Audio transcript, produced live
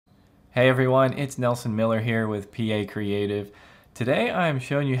Hey everyone, it's Nelson Miller here with PA Creative. Today I am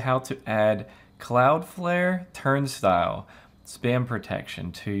showing you how to add Cloudflare Turnstile spam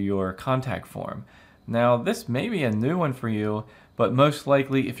protection to your contact form. Now this may be a new one for you, but most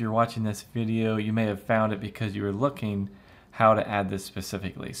likely if you're watching this video you may have found it because you were looking how to add this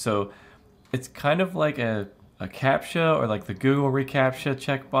specifically. So it's kind of like a CAPTCHA or like the Google reCAPTCHA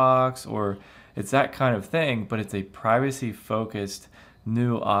checkbox, or it's that kind of thing, but it's a privacy focused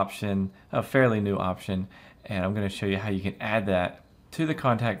new option, a fairly new option, and I'm going to show you how you can add that to the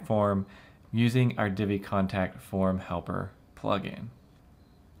contact form using our Divi Contact Form helper plugin.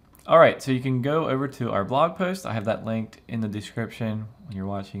 Alright, so you can go over to our blog post. I have that linked in the description when you're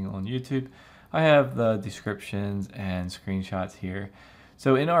watching on YouTube. I have the descriptions and screenshots here.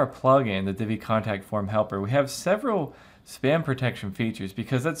 So in our plugin, the Divi Contact Form helper, we have several spam protection features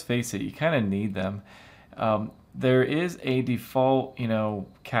because let's face it, you kind of need them. There is a default, what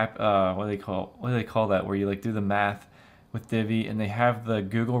do they call that, where you like do the math with Divi, and they have the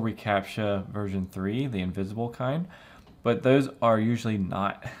Google reCAPTCHA version 3, the invisible kind, but those are usually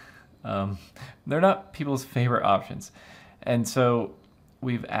not, they're not people's favorite options. And so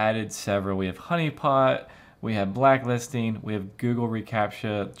we've added several. We have honeypot, we have blacklisting, we have Google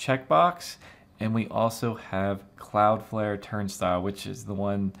reCAPTCHA checkbox, and we also have Cloudflare Turnstile, which is the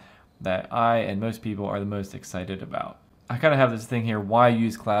one that I and most people are the most excited about. I kind of have this thing here, why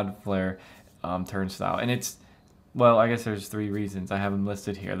use Cloudflare Turnstile? And it's, well, I guess there's three reasons. I have them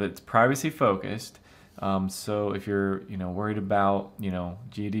listed here. That it's privacy focused. So if you're, worried about,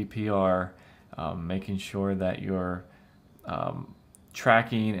 GDPR, making sure that your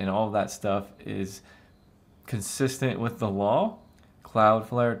tracking and all of that stuff is consistent with the law,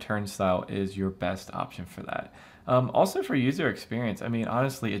 Cloudflare Turnstile is your best option for that. Also for user experience, I mean,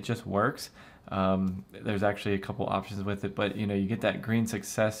 honestly, it just works. There's actually a couple options with it, but you get that green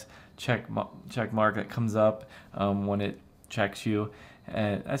success check mark that comes up when it checks you,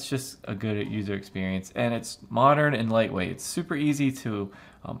 and that's just a good user experience. And it's modern and lightweight. It's super easy to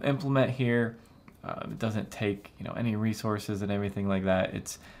implement here. It doesn't take any resources and everything like that.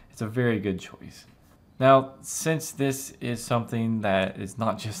 It's a very good choice. Now, since this is something that is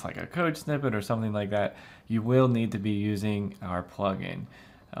not just like a code snippet or something like that, you will need to be using our plugin.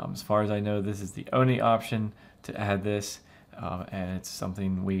 As far as I know, this is the only option to add this, and it's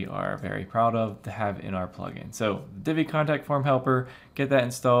something we are very proud of to have in our plugin. So, Divi Contact Form Helper, get that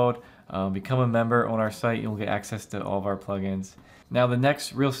installed, become a member on our site, you'll get access to all of our plugins. Now, the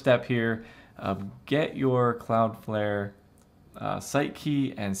next real step here, get your Cloudflare site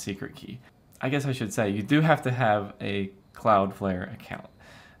key and secret key. I guess I should say you do have to have a Cloudflare account.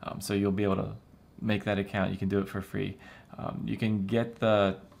 So you'll be able to make that account. You can do it for free. You can get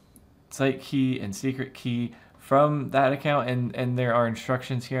the site key and secret key from that account, and there are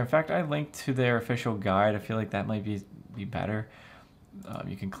instructions here. In fact, I linked to their official guide. I feel like that might be better.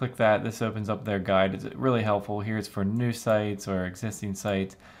 You can click that. This opens up their guide. It's really helpful. Here it's for new sites or existing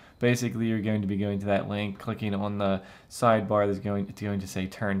sites. Basically, you're going to be going to that link, clicking on the sidebar that's going to say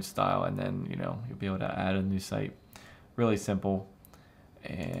Turnstile, and then you'll be able to add a new site. Really simple.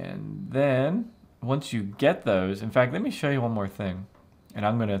 And then once you get those, in fact, let me show you one more thing, and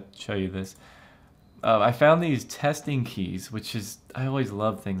I'm going to show you this. I found these testing keys, which is, I always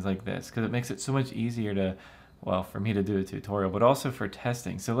love things like this because it makes it so much easier to, well, for me to do a tutorial, but also for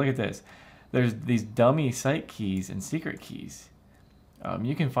testing. So look at this. There's these dummy site keys and secret keys.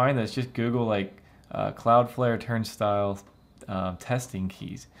 You can find this, just Google Cloudflare Turnstile testing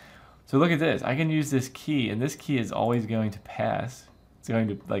keys. So look at this, I can use this key, and this key is always going to pass. It's going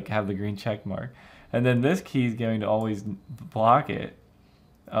to have the green check mark. And then this key is going to always block it.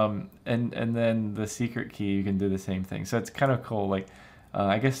 And then the secret key, you can do the same thing. So it's kind of cool.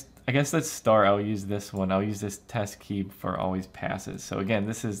 I guess let's start. I'll use this one. I'll use this test key for always passes. So again,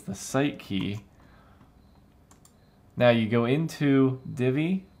 this is the site key. Now you go into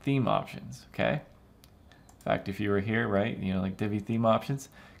Divi theme options, okay? In fact, if you were here, right, like Divi theme options,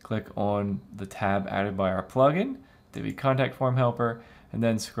 click on the tab added by our plugin, Divi Contact Form Helper, and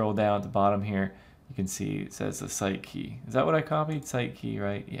then scroll down at the bottom here. You can see it says the site key. Is that what I copied? Site key,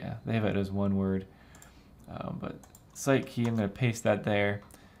 right? Yeah, they have it as one word. But site key, I'm going to paste that there,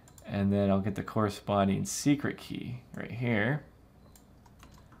 and then I'll get the corresponding secret key right here.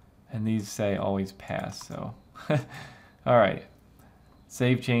 And these say always pass, so all right,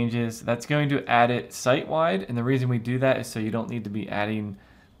 save changes. That's going to add it site-wide, and the reason we do that is so you don't need to be adding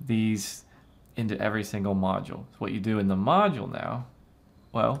these into every single module. So what you do in the module now,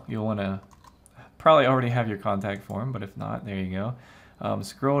 well, you'll want to probably already have your contact form, but if not, there you go.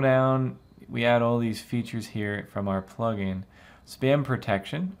 Scroll down, we add all these features here from our plugin. spam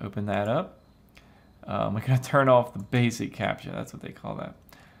protection, open that up. We're going to turn off the basic captcha. That's what they call that.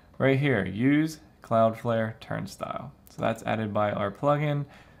 Right here, use Cloudflare Turnstile. So that's added by our plugin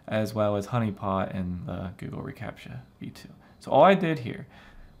as well as Honeypot and the Google reCAPTCHA v2. So all I did here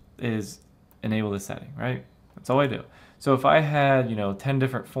is enable the setting, right? That's all I do. So if I had, 10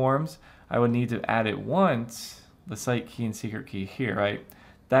 different forms, I would need to add it once, the site key and secret key here, right?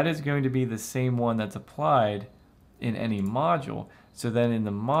 That is going to be the same one that's applied in any module. So then in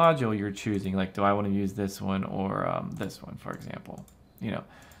the module you're choosing, like, do I want to use this one or this one, for example?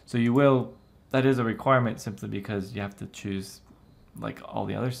 So you will, that is a requirement simply because you have to choose like all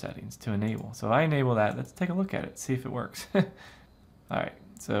the other settings to enable. So if I enable that, let's take a look at it, see if it works. All right,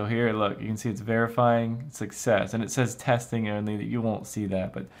 so here, look, you can see it's verifying success, and it says testing only. You won't see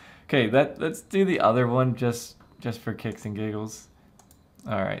that, but okay, let's do the other one just for kicks and giggles.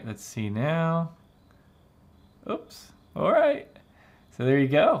 All right, let's see now. Oops. All right. So there you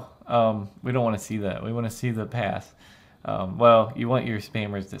go. We don't want to see that. We want to see the pass. Well, you want your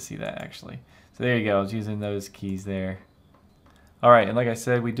spammers to see that, actually. So there you go. I was using those keys there. All right, and like I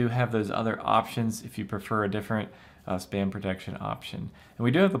said, we do have those other options if you prefer a different spam protection option. And we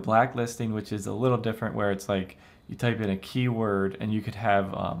do have the blacklisting, which is a little different, where it's like you type in a keyword and you could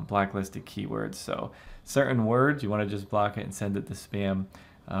have blacklisted keywords. So certain words, you want to just block it and send it to spam.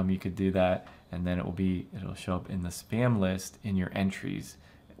 You could do that, and then it'll show up in the spam list in your entries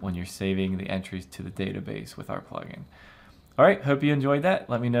when you're saving the entries to the database with our plugin. All right, hope you enjoyed that.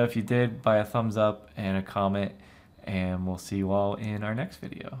 Let me know if you did by a thumbs up and a comment, and we'll see you all in our next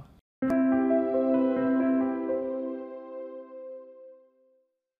video.